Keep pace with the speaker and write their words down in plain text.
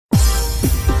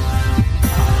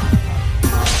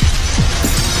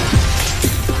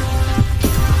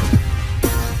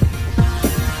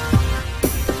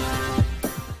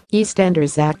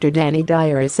EastEnders actor Danny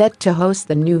Dyer is set to host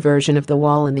the new version of The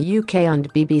Wall in the UK on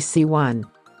BBC One.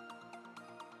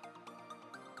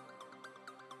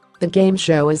 The game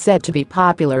show is said to be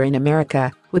popular in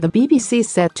America, with the BBC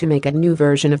set to make a new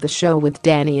version of the show with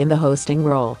Dani in the hosting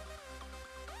role.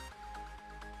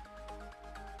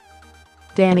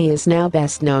 Dani is now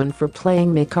best known for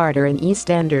playing Mick Carter in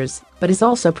EastEnders, but has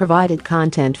also provided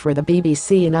content for the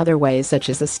BBC in other ways, such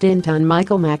as a stint on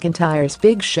Michael McIntyre's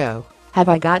Big Show, Have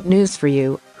I Got News For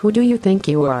You, Who Do You Think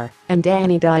You Are, and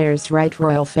Danny Dyer's Right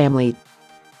Royal Family.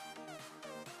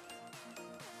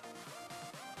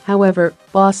 However,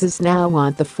 bosses now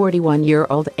want the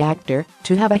 41-year-old actor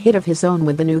to have a hit of his own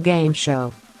with the new game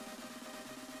show.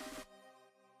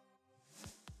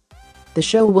 The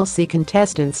show will see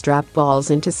contestants drop balls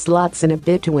into slots in a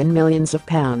bid to win millions of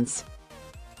pounds.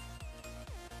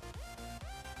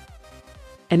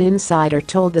 An insider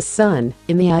told The Sun,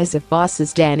 "In the eyes of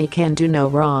bosses, Dani can do no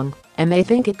wrong, and they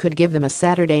think it could give them a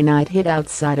Saturday night hit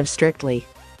outside of Strictly."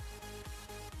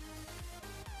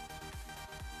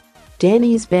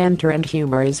 Dani's banter and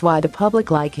humour is why the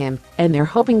public like him, and they're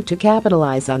hoping to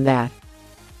capitalise on that.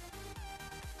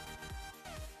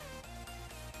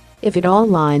 If it all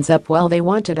lines up well, they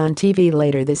want it on TV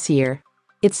later this year.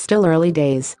 It's still early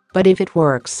days, but if it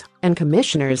works, and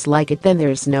commissioners like it, then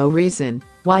there's no reason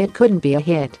why it couldn't be a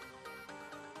hit.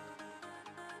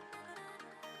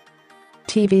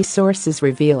 TV sources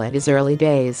reveal it is early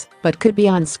days, but could be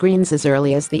on screens as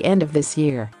early as the end of this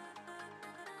year.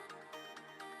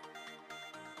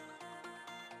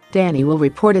 Dani will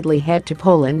reportedly head to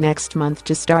Poland next month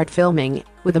to start filming,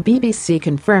 with the BBC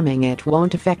confirming it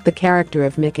won't affect the character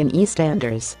of Mick in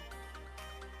EastEnders.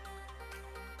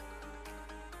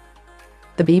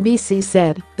 The BBC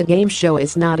said the game show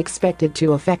is not expected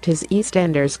to affect his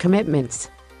EastEnders commitments.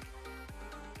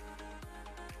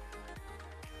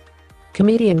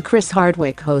 Comedian Chris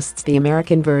Hardwick hosts the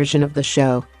American version of the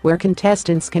show, where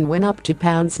contestants can win up to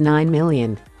 £9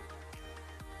 million.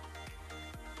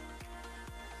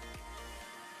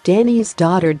 Dani's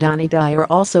daughter Dani Dyer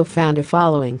also found a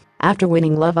following after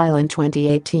winning Love Island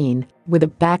 2018 with a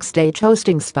backstage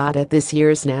hosting spot at this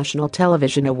year's National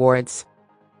Television Awards.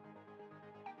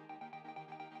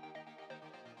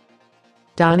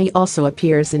 Dani also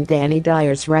appears in Danny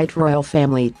Dyer's Right Royal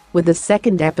Family, with the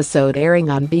second episode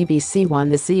airing on BBC One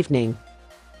this evening.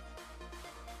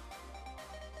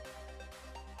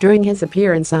 During his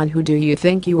appearance on Who Do You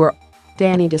Think You Are,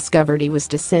 Dani discovered he was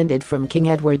descended from King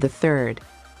Edward III.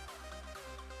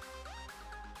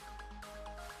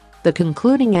 The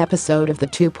concluding episode of the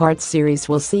two-part series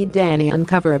will see Dani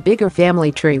uncover a bigger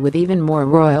family tree with even more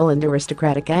royal and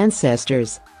aristocratic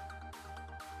ancestors.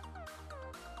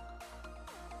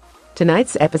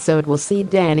 Tonight's episode will see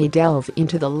Dani delve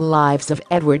into the lives of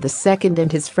Edward II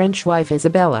and his French wife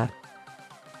Isabella.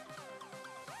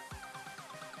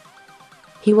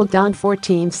 He will don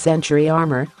 14th-century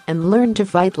armour and learn to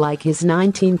fight like his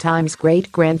 19-times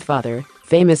great-grandfather,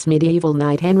 famous medieval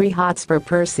knight Henry Hotspur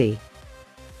Percy.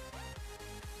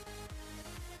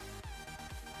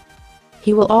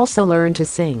 He will also learn to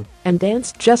sing and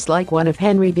dance just like one of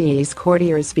Henry VIII's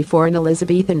courtiers before an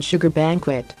Elizabethan sugar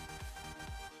banquet.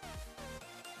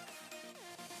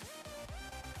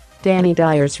 Danny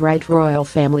Dyer's Right Royal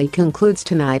Family concludes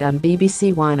tonight on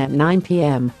BBC One at 9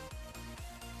 p.m.